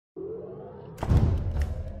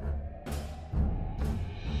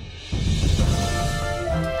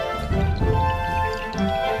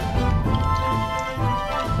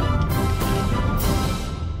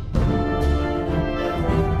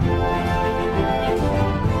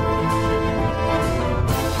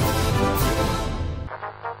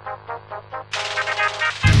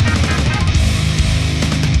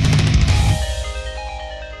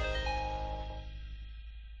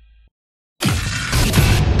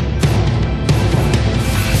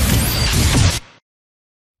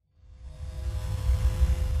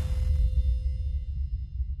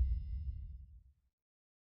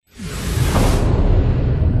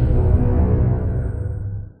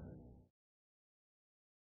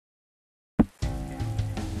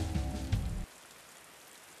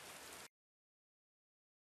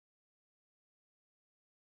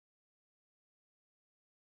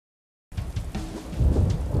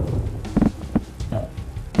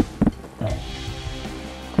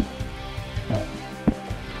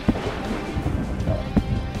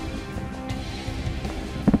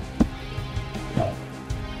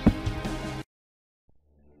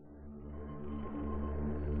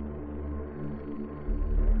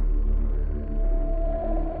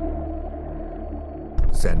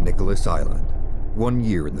San Nicolas Island, 1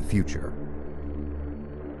 year in the future.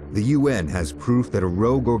 The UN has proof that a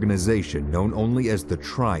rogue organization known only as the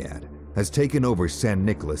Triad has taken over San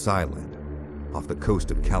Nicolas Island, off the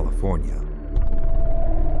coast of California.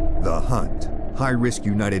 The Hunt, high-risk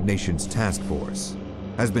United Nations task force,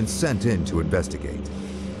 has been sent in to investigate.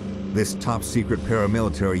 This top-secret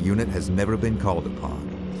paramilitary unit has never been called upon.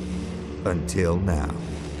 Until now.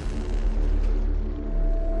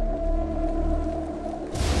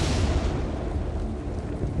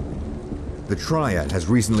 The Triad has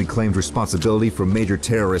recently claimed responsibility for major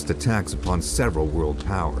terrorist attacks upon several world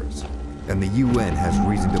powers, and the UN has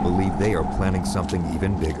reason to believe they are planning something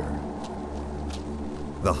even bigger.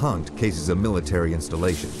 The Hunt cases a military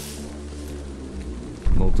installation.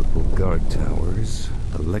 Multiple guard towers,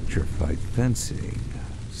 electrified fencing,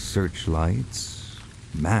 searchlights,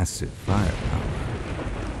 massive firepower.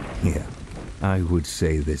 Yeah, I would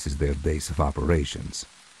say this is their base of operations.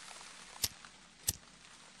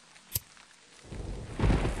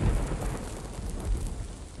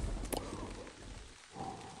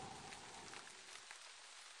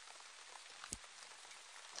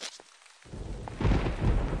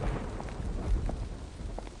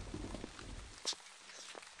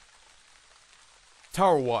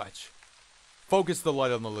 Tower Watch. Focus the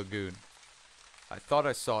light on the lagoon. I thought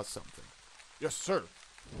I saw something. Yes, sir.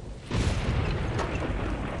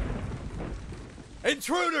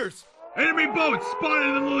 Intruders! Enemy boat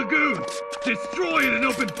spotted in the lagoon! Destroy it and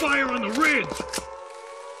open fire on the ridge!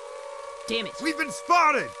 Damn it! We've been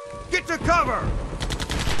spotted! Get to cover!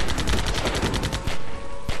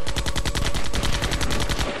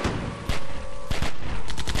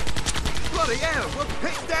 Bloody hell, we're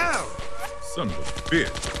pinned down! Son of a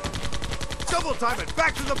bitch! Double time it,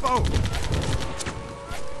 back to the boat!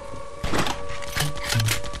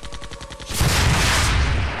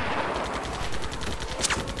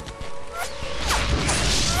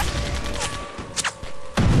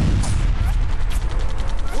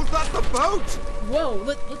 Was that the boat? Whoa,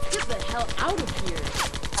 let's get the hell out of here.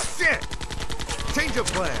 Shit! Change of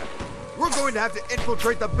plan. We're going to have to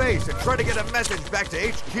infiltrate the base and try to get a message back to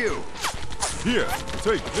HQ. Here,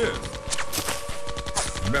 take this.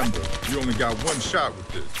 Remember, you only got one shot with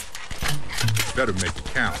this. Better make it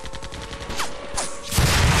count.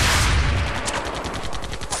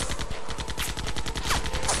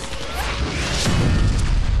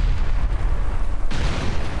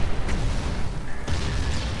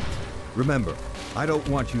 Remember, I don't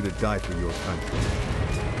want you to die for your country.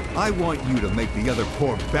 I want you to make the other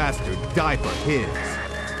poor bastard die for his.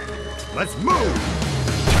 Let's move!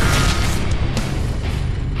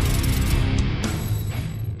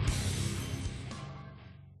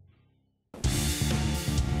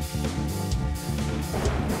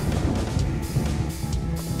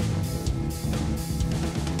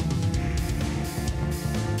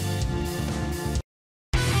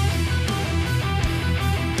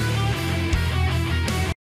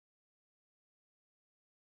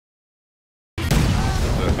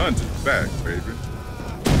 The hunt is back, baby.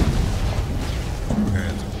 Two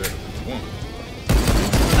hands are better than one.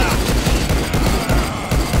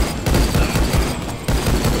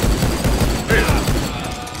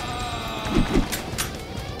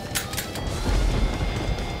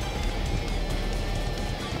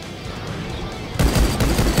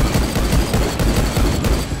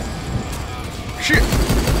 Shit!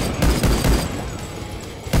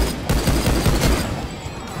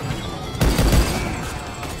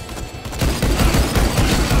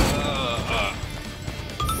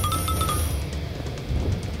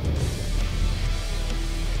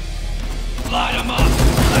 Light 'em up!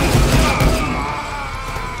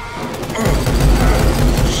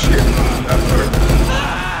 Shit, that hurt.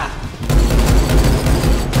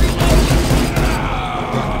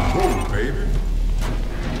 Whoa, baby.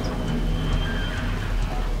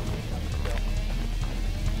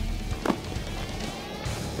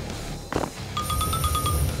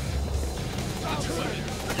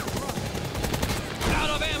 Out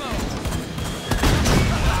of ammo!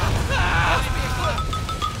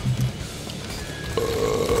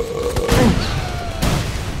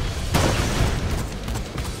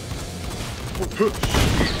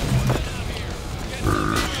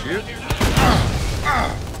 Shit.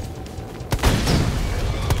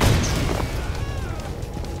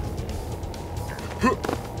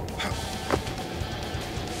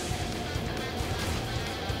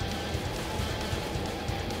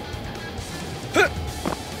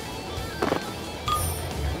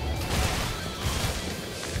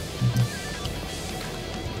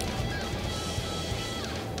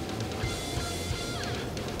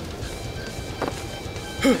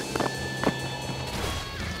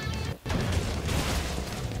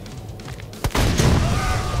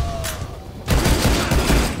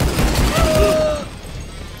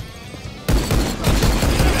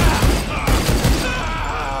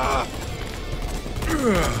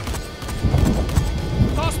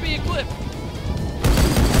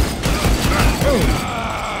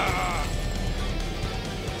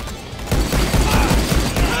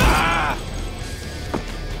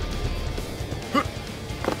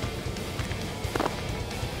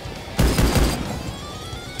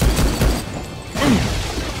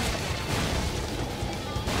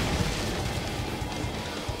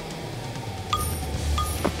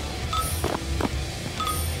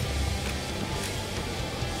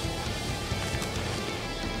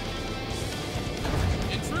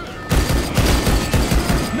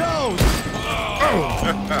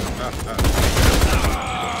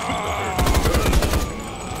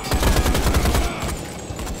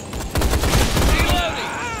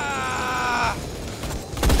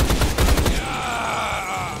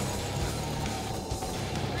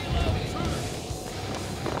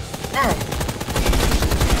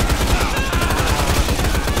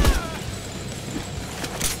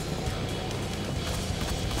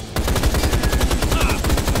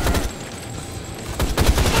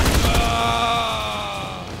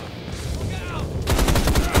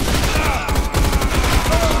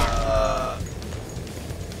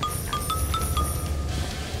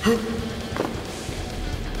 Huh?